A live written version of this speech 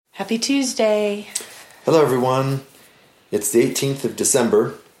Happy Tuesday. Hello, everyone. It's the 18th of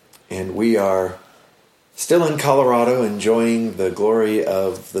December, and we are still in Colorado enjoying the glory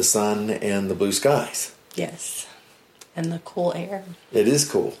of the sun and the blue skies. Yes, and the cool air. It is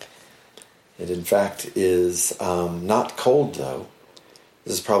cool. It, in fact, is not cold, though.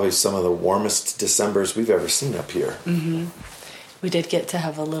 This is probably some of the warmest Decembers we've ever seen up here. Mm-hmm. We did get to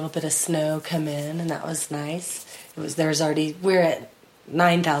have a little bit of snow come in, and that was nice. We're at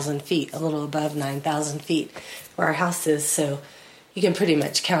 9,000 feet, a little above 9,000 feet where our house is, so you can pretty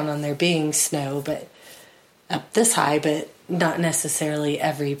much count on there being snow, but up this high, but not necessarily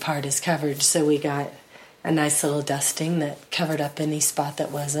every part is covered. So we got a nice little dusting that covered up any spot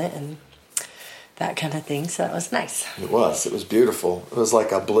that wasn't, and that kind of thing. So that was nice. It was beautiful. It was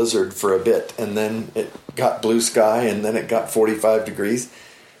like a blizzard for a bit, and then it got blue sky, and then it got 45 degrees,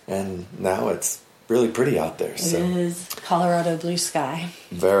 and now it's really pretty out there. So. It is Colorado blue sky.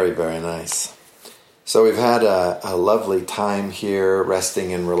 Very, very nice. So we've had a lovely time here,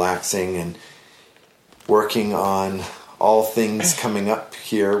 resting and relaxing and working on all things coming up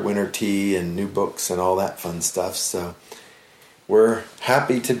here, winter tea and new books and all that fun stuff. So we're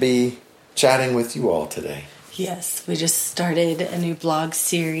happy to be chatting with you all today. Yes, we just started a new blog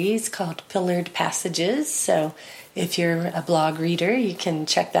series called Pillared Passages. So if you're a blog reader, you can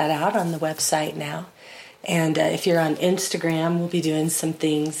check that out on the website now. And if you're on Instagram, we'll be doing some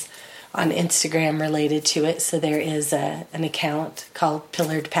things on Instagram related to it. So there is an account called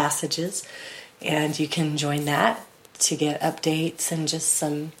Pillared Passages, and you can join that to get updates and just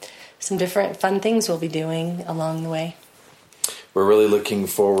some different fun things we'll be doing along the way. We're really looking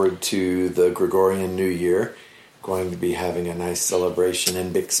forward to the Gregorian New Year. Going to be having a nice celebration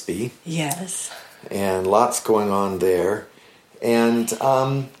in Bixby. Yes. And lots going on there. And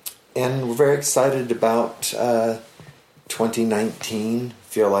we're very excited about 2019.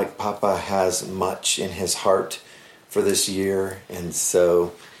 Feel like Papa has much in his heart for this year. And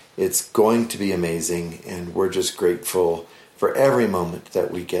so it's going to be amazing. And we're just grateful for every moment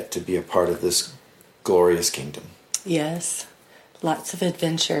that we get to be a part of this glorious kingdom. Yes. Lots of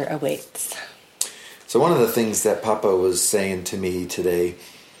adventure awaits. So one of the things that Papa was saying to me today,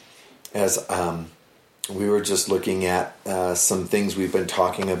 as we were just looking at some things we've been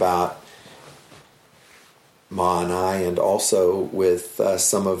talking about, Ma and I, and also with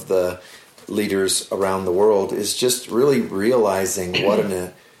some of the leaders around the world, is just really realizing what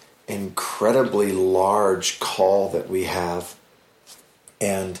an incredibly large call that we have,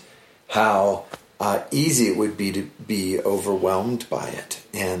 and how easy it would be to be overwhelmed by it.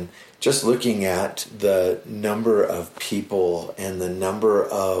 And just looking at the number of people and the number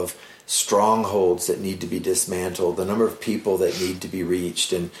of strongholds that need to be dismantled, the number of people that need to be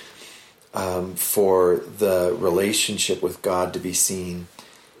reached, and for the relationship with God to be seen,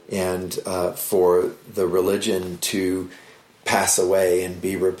 and for the religion to pass away and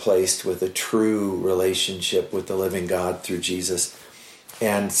be replaced with a true relationship with the living God through Jesus.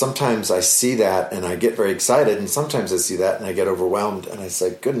 And sometimes I see that and I get very excited, and sometimes I see that and I get overwhelmed, and I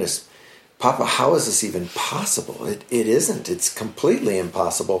say, goodness, Papa, how is this even possible? It isn't. It's completely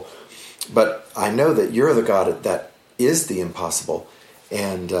impossible. But I know that you're the God that is the impossible.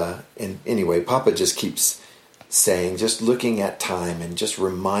 And anyway, Papa just keeps saying, just looking at time and just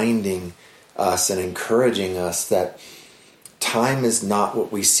reminding us and encouraging us that time is not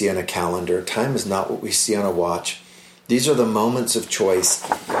what we see on a calendar. Time is not what we see on a watch. These are the moments of choice,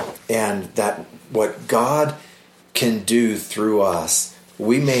 and that what God can do through us,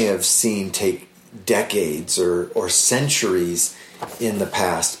 we may have seen take decades or centuries in the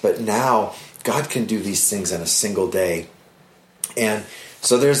past, but now God can do these things in a single day. And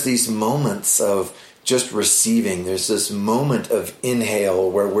so there's these moments of just receiving. There's this moment of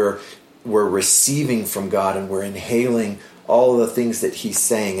inhale where we're receiving from God, and we're inhaling all of the things that He's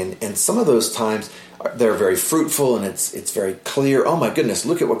saying. And some of those times, they're very fruitful, and it's very clear. Oh my goodness,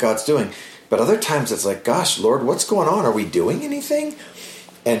 look at what God's doing. But other times it's like, gosh, Lord, what's going on? Are we doing anything?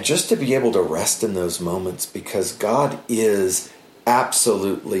 And just to be able to rest in those moments, because God is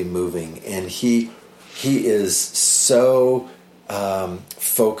absolutely moving, and He is so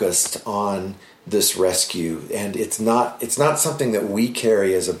focused on this rescue. And it's not something that we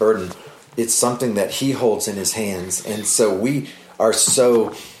carry as a burden. It's something that He holds in His hands. And so we are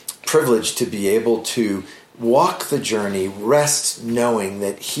so privileged to be able to walk the journey, rest knowing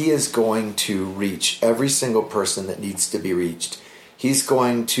that He is going to reach every single person that needs to be reached. He's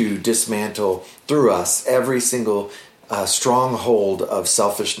going to dismantle through us every single stronghold of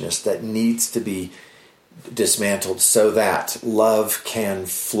selfishness that needs to be dismantled, so that love can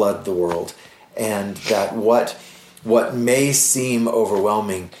flood the world, and that what may seem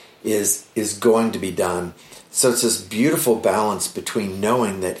overwhelming is going to be done. So it's this beautiful balance between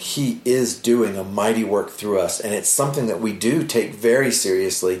knowing that He is doing a mighty work through us, and it's something that we do take very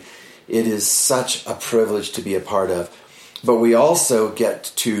seriously. It is such a privilege to be a part of. But we also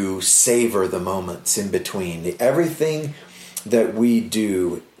get to savor the moments in between. Everything that we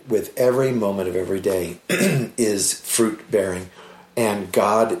do with every moment of every day is fruit-bearing, and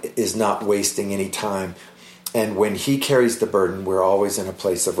God is not wasting any time. And when He carries the burden, we're always in a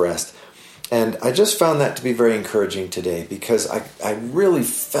place of rest. And I just found that to be very encouraging today, because I really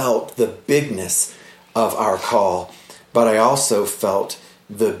felt the bigness of our call, but I also felt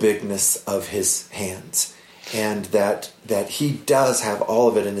the bigness of His hands, and that He does have all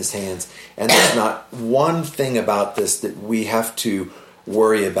of it in His hands. And there's not one thing about this that we have to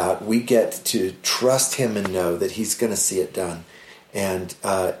worry about. We get to trust Him and know that He's going to see it done. And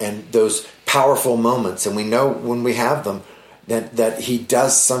those powerful moments, and we know when we have them, that He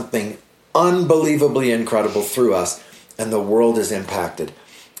does something unbelievably incredible through us, and the world is impacted.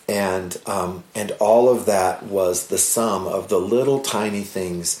 And all of that was the sum of the little tiny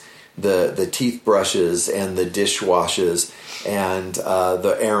things, the teeth brushes and the dishwashes and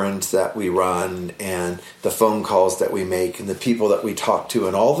the errands that we run and the phone calls that we make and the people that we talk to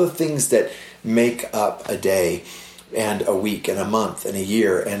and all the things that make up a day and a week and a month and a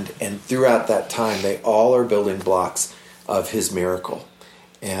year. And throughout that time, they all are building blocks of His miracle.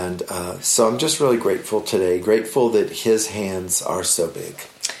 And so I'm just really grateful today, grateful that His hands are so big.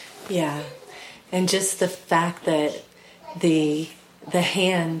 Yeah, and just the fact that the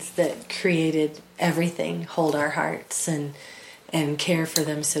hands that created everything hold our hearts and care for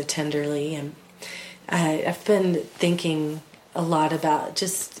them so tenderly. And I've been thinking a lot about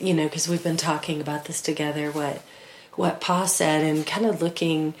just, because we've been talking about this together, what Pa said, and kind of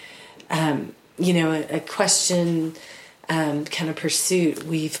looking, a question, kind of pursuit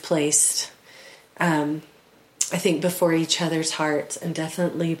we've placed, I think, before each other's hearts, and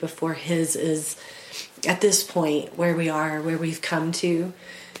definitely before His, is at this point where we are, where we've come to,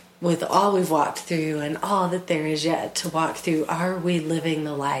 with all we've walked through and all that there is yet to walk through. Are we living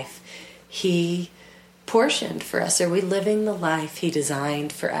the life He portioned for us? Are we living the life He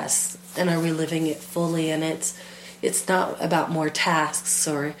designed for us? And are we living it fully? And it's not about more tasks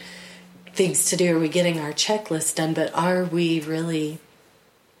or things to do. Are we getting our checklist done? But are we really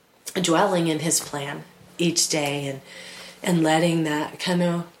dwelling in His plan each day and letting that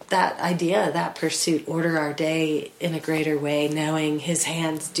that idea, that pursuit, order our day in a greater way, knowing His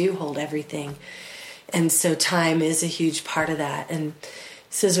hands do hold everything. And so time is a huge part of that. And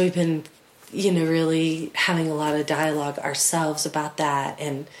so as we've been, really having a lot of dialogue ourselves about that,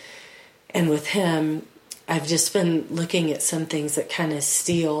 and with Him, I've just been looking at some things that kind of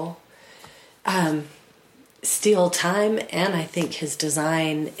steal time, and I think His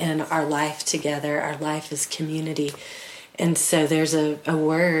design in our life together, our life as community. And so there's a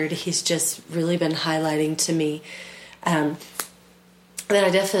word He's just really been highlighting to me, that I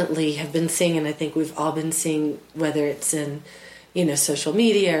definitely have been seeing, and I think we've all been seeing, whether it's in, social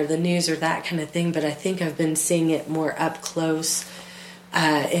media or the news or that kind of thing, but I think I've been seeing it more up close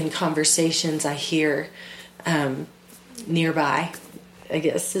in conversations I hear nearby, I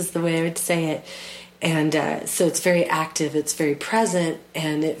guess is the way I would say it. And so it's very active, it's very present,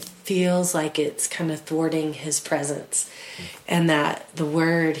 and it feels like it's kind of thwarting His presence. And that the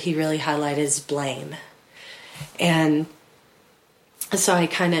word He really highlighted is blame. And so I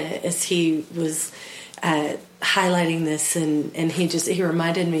kind of, as He was highlighting this, and he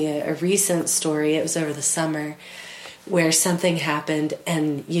reminded me a recent story. It was over the summer where something happened,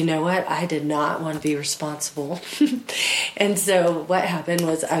 and you know what? I did not want to be responsible. And so what happened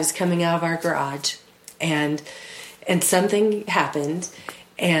was I was coming out of our garage, and something happened,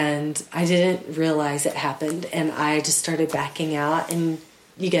 and I didn't realize it happened, and I just started backing out. And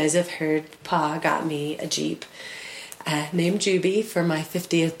you guys have heard Pa got me a Jeep named Juby for my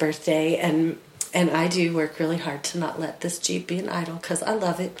 50th birthday, and I do work really hard to not let this Jeep be an idol, because I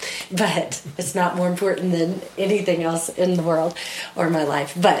love it, but it's not more important than anything else in the world or my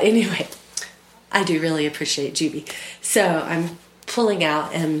life. But anyway, I do really appreciate Juby. So I'm pulling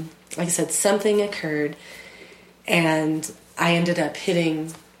out, and like I said, something occurred, and I ended up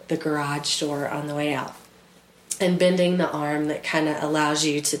hitting the garage door on the way out and bending the arm that kind of allows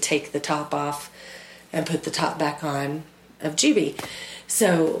you to take the top off and put the top back on of Juby.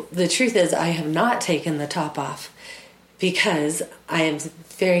 So the truth is, I have not taken the top off because I am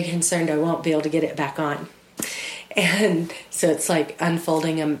very concerned I won't be able to get it back on. And so it's like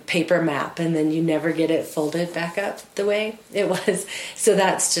unfolding a paper map, and then you never get it folded back up the way it was. So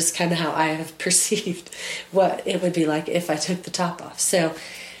that's just kind of how I have perceived what it would be like if I took the top off. So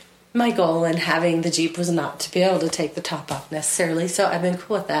my goal in having the Jeep was not to be able to take the top off necessarily, so I've been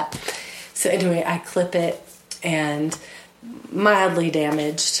cool with that. So anyway, I clip it and mildly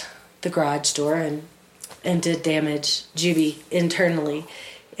damaged the garage door and did damage Juby internally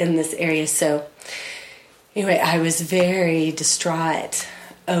in this area. So anyway, I was very distraught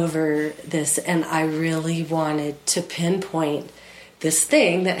over this, and I really wanted to pinpoint this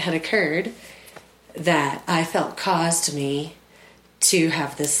thing that had occurred that I felt caused me to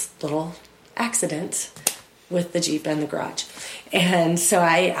have this little accident with the Jeep and the garage. And so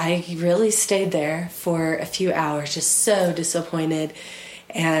I really stayed there for a few hours, just so disappointed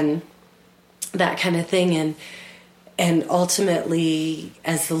and that kind of thing. And ultimately,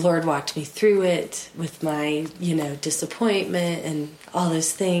 as the Lord walked me through it with my, disappointment and all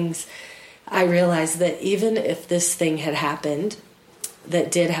those things, I realized that even if this thing had happened,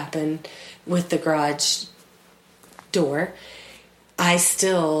 that did happen with the garage door, I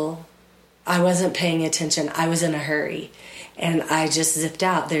wasn't paying attention. I was in a hurry, and I just zipped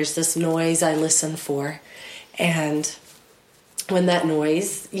out. There's this noise I listen for, and when that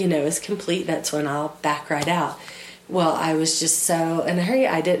noise, is complete, that's when I'll back right out. Well, I was just so in a hurry,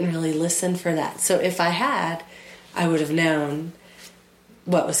 I didn't really listen for that. So if I had, I would have known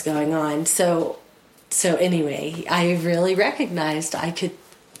what was going on. So anyway, I really recognized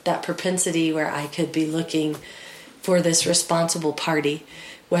that propensity where I could be looking for this responsible party,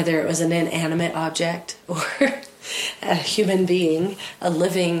 whether it was an inanimate object or a human being, a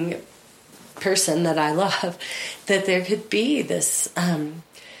living person that I love, that there could be this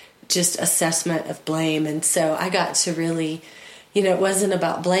just assessment of blame. And so I got to really, it wasn't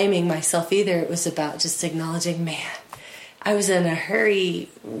about blaming myself either. It was about just acknowledging, man, I was in a hurry.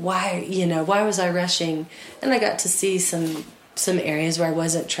 Why was I rushing? And I got to see some areas where I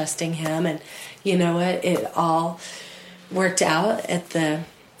wasn't trusting him. And you know what? It all worked out at the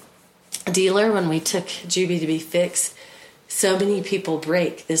dealer when we took Juby to be fixed. So many people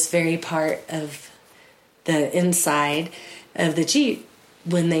break this very part of the inside of the Jeep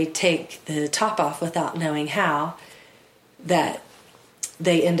when they take the top off without knowing how, that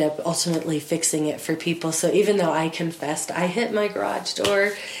they end up ultimately fixing it for people. So even though I confessed I hit my garage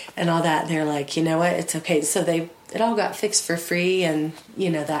door and all that, they're like, you know what, it's okay. So it all got fixed for free and,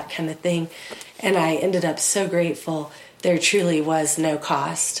 that kind of thing. And I ended up so grateful. There truly was no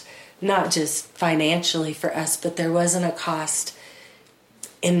cost, not just financially for us, but there wasn't a cost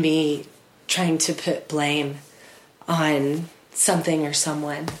in me trying to put blame on something or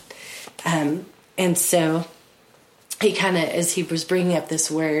someone. And so he kind of, as he was bringing up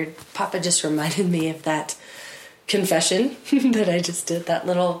this word, Papa just reminded me of that confession that I just did, that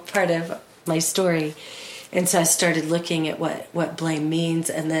little part of my story. And so I started looking at what blame means,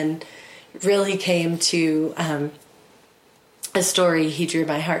 and then really came to a story he drew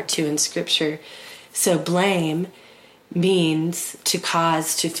my heart to in Scripture. So blame means to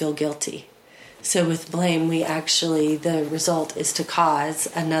cause to feel guilty. So with blame, the result is to cause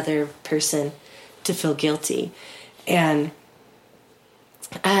another person to feel guilty. And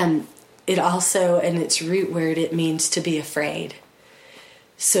it also, in its root word, it means to be afraid.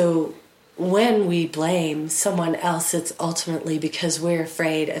 So when we blame someone else, it's ultimately because we're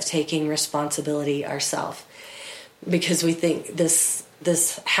afraid of taking responsibility ourselves. Because we think this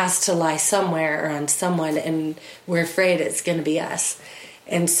has to lie somewhere or on someone, and we're afraid it's going to be us.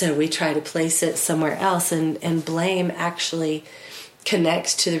 And so we try to place it somewhere else, and blame actually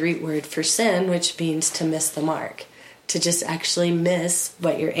connects to the root word for sin, which means to miss the mark, to just actually miss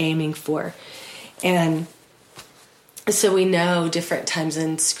what you're aiming for. And so we know different times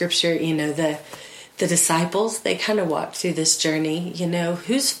in Scripture, the disciples, they kind of walked through this journey,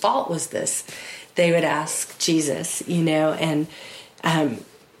 whose fault was this? They would ask Jesus, and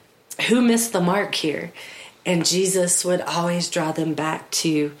who missed the mark here? And Jesus would always draw them back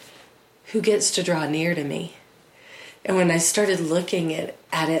to who gets to draw near to me. And when I started looking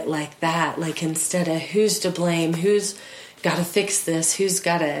at it like that, like instead of who's to blame, who's got to fix this, who's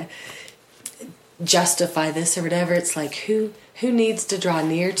got to justify this or whatever, it's like who needs to draw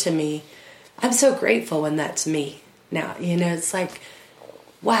near to me? I'm so grateful when that's me now. It's like,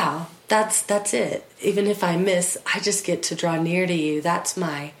 wow, that's it. Even if I miss, I just get to draw near to you. That's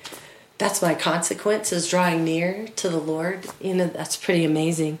my consequence, is drawing near to the Lord. That's pretty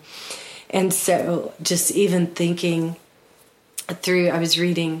amazing. And so just even thinking through, I was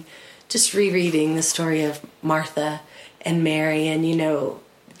rereading the story of Martha and Mary, and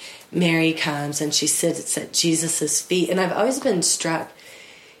Mary comes and she sits at Jesus' feet. And I've always been struck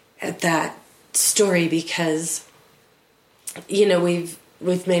at that story because, we've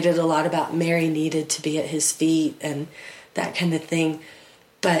made it a lot about Mary needed to be at his feet and that kind of thing.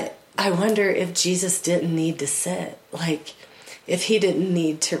 But I wonder if Jesus didn't need to sit, like if he didn't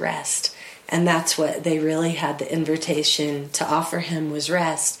need to rest. And that's what they really had the invitation to offer him, was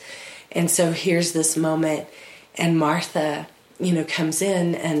rest. And so here's this moment, and Martha, comes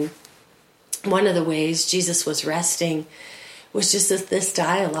in, and one of the ways Jesus was resting was just this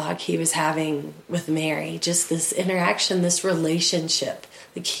dialogue he was having with Mary, just this interaction, this relationship.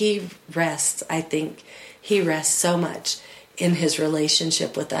 Like he rests, I think he rests so much in his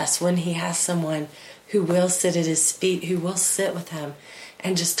relationship with us when he has someone who will sit at his feet, who will sit with him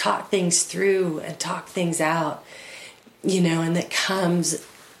and just talk things through and talk things out, and that comes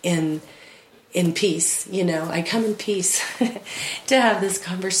in peace. I come in peace to have this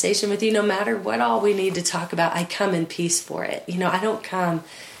conversation with you. No matter what all we need to talk about, I come in peace for it. I don't come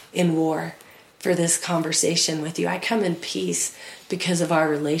in war for this conversation with you. I come in peace because of our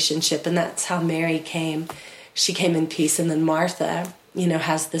relationship. And that's how Mary came. She came in peace. And then Martha,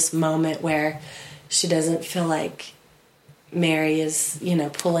 has this moment where she doesn't feel like Mary is,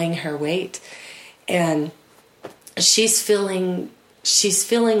 pulling her weight. And she's feeling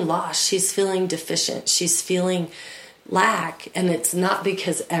lost. She's feeling deficient. She's feeling lack. And it's not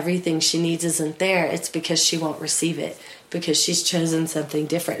because everything she needs isn't there. It's because she won't receive it, because she's chosen something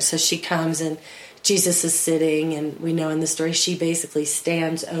different. So she comes, and Jesus is sitting, and we know in the story she basically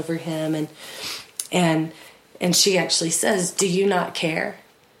stands over him, and she actually says, "Do you not care?"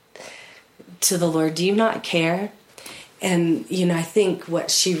 to the Lord. "Do you not care?" And, I think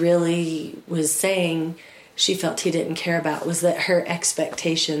what she really was saying, she felt he didn't care about, was that her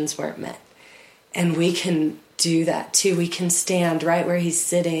expectations weren't met. And we can do that too. We can stand right where he's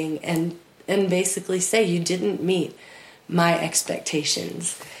sitting and basically say, "You didn't meet my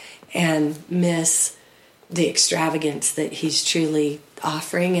expectations," and miss the extravagance that he's truly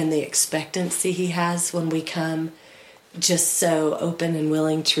offering and the expectancy he has when we come just so open and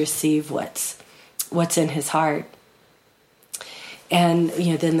willing to receive what's in his heart. And,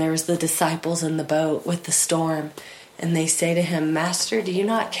 then there was the disciples in the boat with the storm, and they say to him, "Master, do you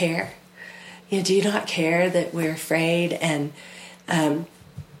not care? Do you not care that we're afraid?" And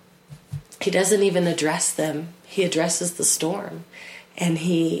he doesn't even address them. He addresses the storm, and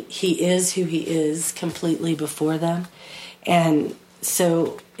he is who he is completely before them. And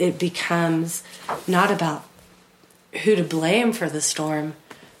so it becomes not about who to blame for the storm,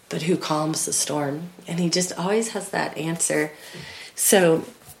 but who calms the storm. And he just always has that answer. So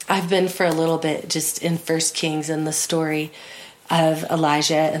I've been for a little bit just in 1 Kings in the story of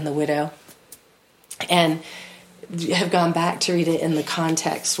Elijah and the widow, and have gone back to read it in the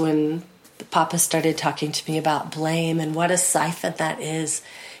context when Papa started talking to me about blame and what a siphon that is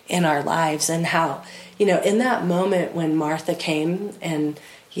in our lives, and how, in that moment when Martha came and,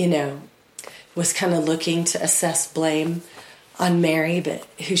 was kind of looking to assess blame on Mary, but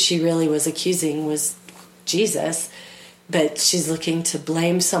who she really was accusing was Jesus. But she's looking to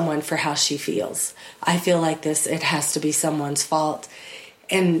blame someone for how she feels. I feel like this, it has to be someone's fault.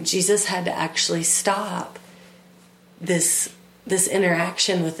 And Jesus had to actually stop this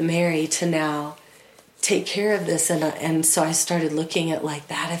interaction with Mary to now take care of this. And so I started looking at like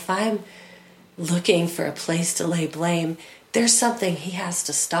that. If I'm looking for a place to lay blame, there's something he has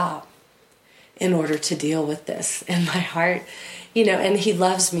to stop in order to deal with this in my heart. And he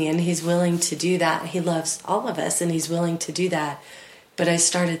loves me, and he's willing to do that. He loves all of us, and he's willing to do that. But I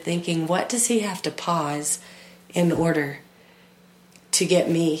started thinking, what does he have to pause in order to get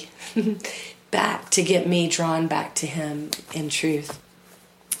me back, to get me drawn back to him in truth?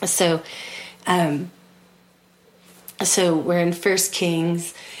 So we're in 1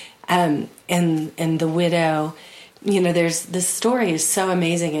 Kings, and the widow. There's this story is so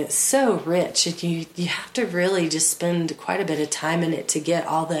amazing. It's so rich. You have to really just spend quite a bit of time in it to get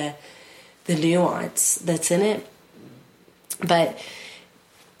all the nuance that's in it. But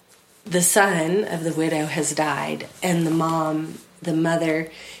the son of the widow has died, and the mother,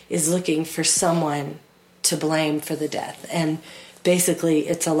 is looking for someone to blame for the death. And basically,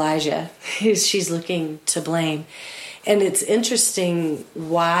 it's Elijah who she's looking to blame. And it's interesting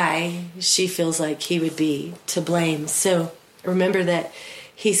why she feels like he would be to blame. So remember that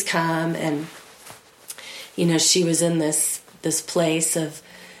he's come, and, she was in this place of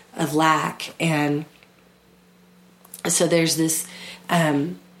lack. And so there's this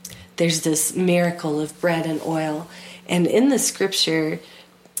miracle of bread and oil. And in the scripture,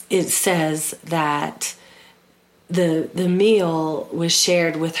 it says that the meal was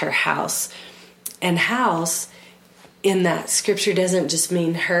shared with her house. And house in that scripture doesn't just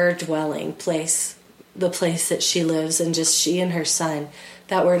mean her dwelling place, the place that she lives, and just she and her son.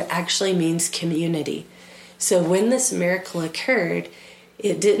 That word actually means community. So when this miracle occurred,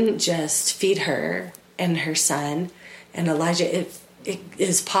 it didn't just feed her and her son and Elijah. It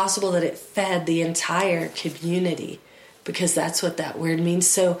is possible that it fed the entire community, because that's what that word means.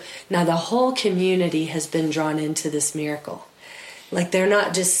 So now the whole community has been drawn into this miracle. Like, they're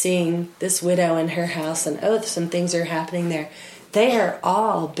not just seeing this widow in her house and, oh, some things are happening there. They are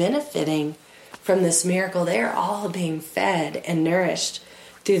all benefiting from this miracle. They are all being fed and nourished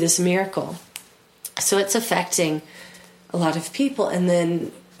through this miracle. So it's affecting a lot of people. And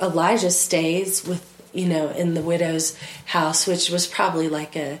then Elijah stays with, in the widow's house, which was probably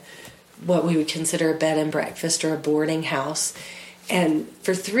like what we would consider a bed and breakfast or a boarding house. And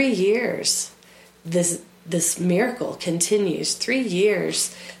for 3 years, this miracle continues. 3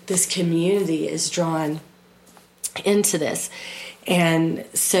 years, this community is drawn into this. And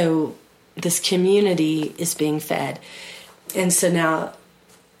so this community is being fed. And so now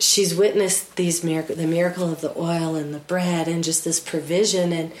she's witnessed the miracle of the oil and the bread and just this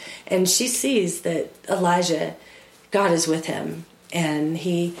provision. And she sees that Elijah, God is with him, and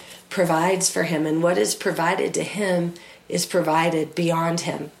he provides for him. And what is provided to him is provided beyond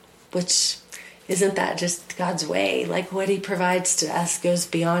him, which isn't that just God's way? Like, what he provides to us goes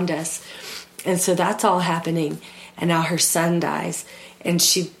beyond us. And so that's all happening. And now her son dies. And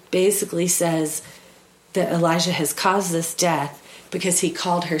she basically says that Elijah has caused this death because he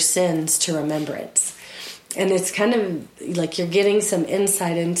called her sins to remembrance. And it's kind of like you're getting some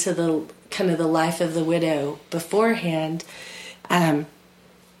insight into the kind of the life of the widow beforehand,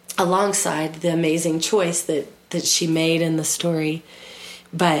 alongside the amazing choice that she made in the story.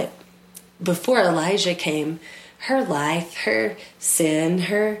 But before Elijah came, her life, her sin,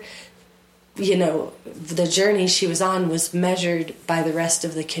 her, the journey she was on was measured by the rest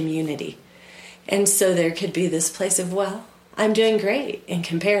of the community. And so there could be this place of, well, I'm doing great in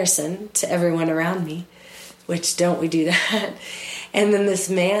comparison to everyone around me, which don't we do that? And then this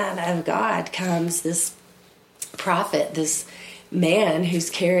man of God comes, this prophet, this man who's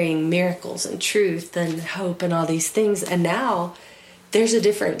carrying miracles and truth and hope and all these things. And now there's a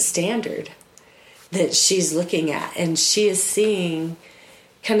different standard that she's looking at, and she is seeing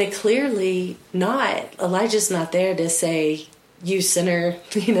kind of clearly, Elijah's not there to say, you sinner,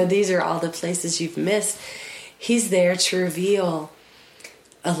 these are all the places you've missed. He's there to reveal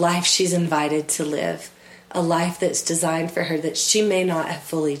a life she's invited to live, a life that's designed for her that she may not have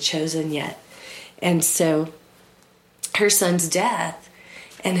fully chosen yet. And so her son's death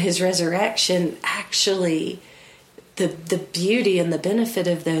and his resurrection, actually, the beauty and the benefit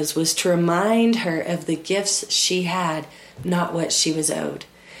of those was to remind her of the gifts she had, not what she was owed.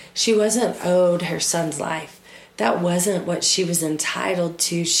 She wasn't owed her son's life. That wasn't what she was entitled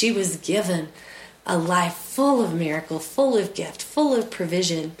to. She was given a life full of miracle, full of gift, full of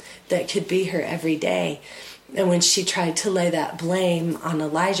provision that could be her every day. And when she tried to lay that blame on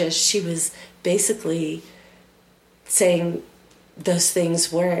Elijah, she was basically saying those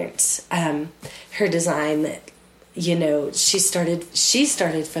things weren't her design. That, she started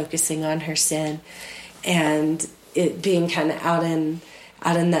focusing on her sin and it being kind of out in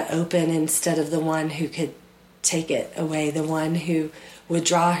the open instead of the one who could take it away, the one who would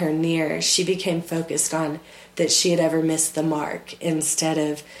draw her near. She became focused on that she had ever missed the mark instead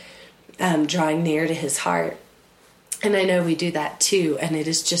of drawing near to his heart. And I know we do that too, and it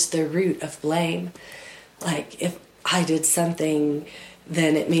is just the root of blame. Like, if I did something,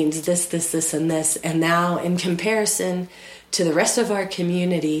 then it means this, this, this, and this. And now, in comparison to the rest of our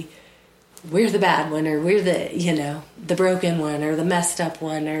community, we're the bad one, or we're the broken one, or the messed up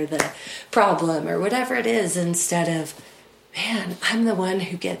one, or the problem, or whatever it is, instead of, man, I'm the one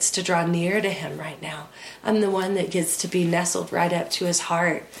who gets to draw near to him right now. I'm the one that gets to be nestled right up to his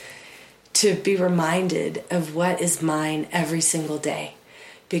heart, to be reminded of what is mine every single day.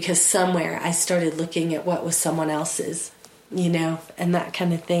 Because somewhere I started looking at what was someone else's, and that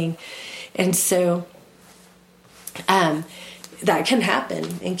kind of thing. And so that can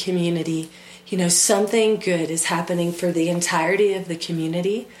happen in community. Something good is happening for the entirety of the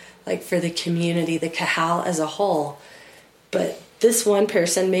community, like for the community, the kahal as a whole. But this one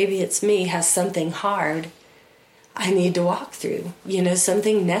person, maybe it's me, has something hard I need to walk through,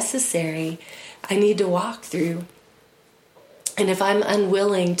 something necessary I need to walk through. And if I'm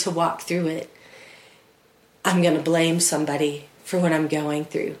unwilling to walk through it, I'm going to blame somebody for what I'm going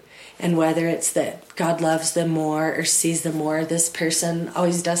through. And whether it's that God loves them more or sees them more, this person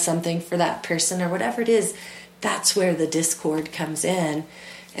always does something for that person, or whatever it is, that's where the discord comes in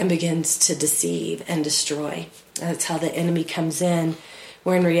and begins to deceive and destroy. That's how the enemy comes in.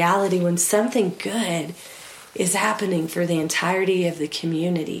 Where in reality, when something good is happening for the entirety of the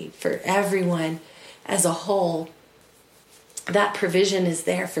community, for everyone as a whole, that provision is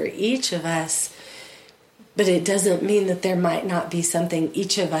there for each of us, but it doesn't mean that there might not be something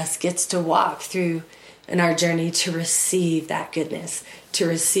each of us gets to walk through in our journey to receive that goodness, to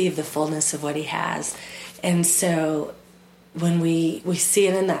receive the fullness of what he has. And so when we see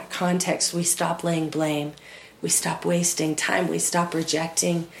it in that context, we stop laying blame, we stop wasting time, we stop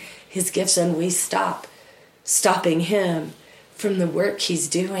rejecting his gifts, and we stop stopping him from the work he's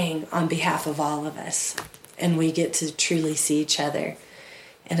doing on behalf of all of us. And we get to truly see each other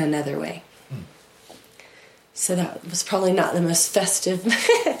in another way. So that was probably not the most festive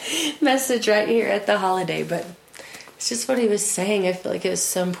message right here at the holiday, but it's just what he was saying. I feel like it was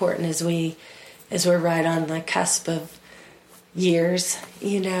so important as we're right on the cusp of years,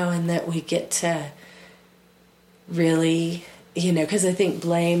 and that we get to really, because I think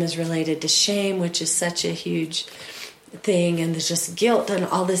blame is related to shame, which is such a huge thing, and there's just guilt and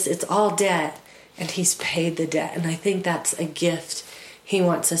all this. It's all debt, and he's paid the debt, and I think that's a gift he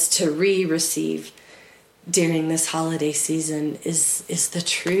wants us to receive during this holiday season is the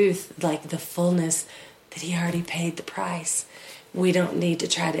truth, like the fullness that he already paid the price. We don't need to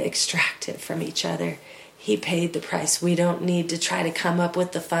try to extract it from each other. He paid the price. We don't need to try to come up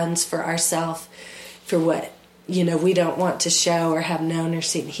with the funds for ourselves for what, we don't want to show or have known or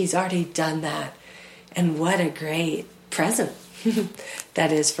seen. He's already done that. And what a great present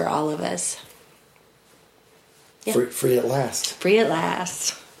that is for all of us. Yeah. Free at last. Free at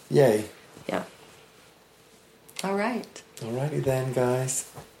last. Yay. Yeah. All right. Alrighty then,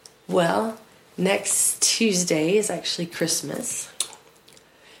 guys. Well, next Tuesday is actually Christmas.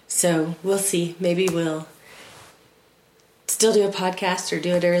 So we'll see. Maybe we'll still do a podcast or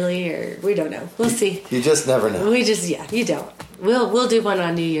do it early, or we don't know. We'll see. You just never know. You don't. We'll do one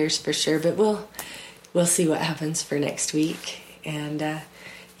on New Year's for sure, but we'll see what happens for next week. And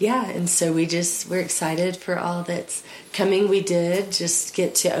and so we're excited for all that's coming. We did just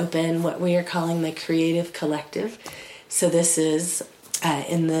get to open what we are calling the Creative Collective. So this is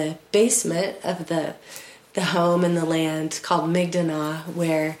in the basement of the home and the land called Migdana,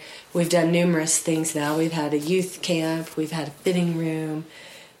 where we've done numerous things now. We've had a youth camp, we've had a fitting room,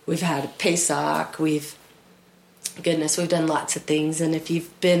 we've had a Pesach, we've done lots of things. And if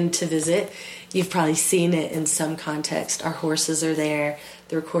you've been to visit, you've probably seen it in some context. Our horses are there,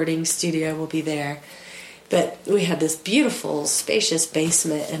 the recording studio will be there. But we had this beautiful, spacious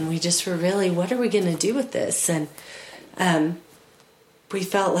basement, and we just were really, what are we going to do with this? And we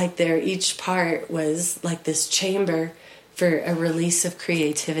felt like each part was like this chamber for a release of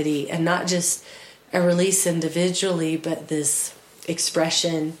creativity, and not just a release individually, but this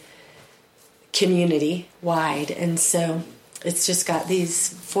expression community wide. And so it's just got these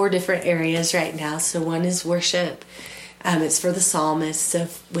 4 different areas right now. So one is worship. It's for the psalmists, so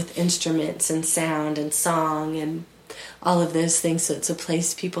with instruments and sound and song and all of those things. So it's a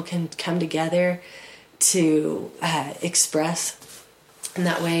place people can come together to express in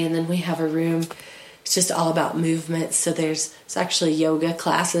that way. And then we have a room, it's just all about movement. So there's actually yoga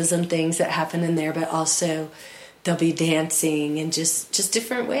classes and things that happen in there, but also there'll be dancing and just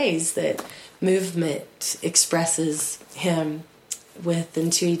different ways that movement expresses him with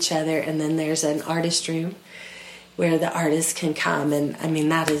and to each other. And then there's an artist room where the artists can come, and I mean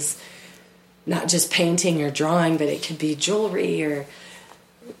that is not just painting or drawing, but it could be jewelry or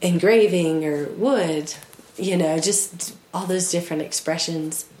engraving or wood, just all those different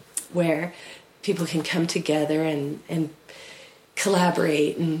expressions where people can come together and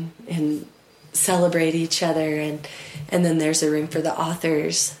collaborate and celebrate each other. And then there's a room for the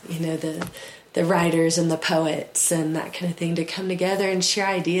authors, the writers and the poets and that kind of thing, to come together and share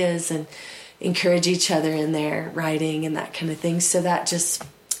ideas and encourage each other in their writing and that kind of thing. So that just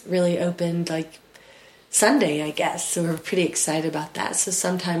really opened like Sunday, I guess. So we're pretty excited about that. So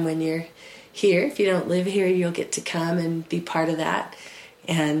sometime when you're here, if you don't live here, you'll get to come and be part of that.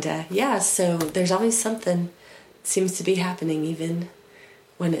 And so there's always something that seems to be happening, even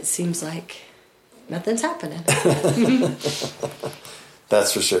when it seems like nothing's happening.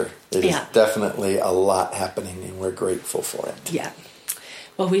 That's for sure. It is definitely a lot happening, and we're grateful for it. Yeah.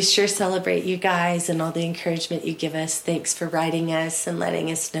 Well, we sure celebrate you guys and all the encouragement you give us. Thanks for writing us and letting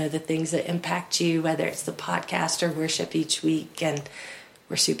us know the things that impact you, whether it's the podcast or worship each week. And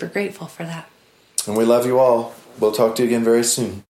we're super grateful for that. And we love you all. We'll talk to you again very soon.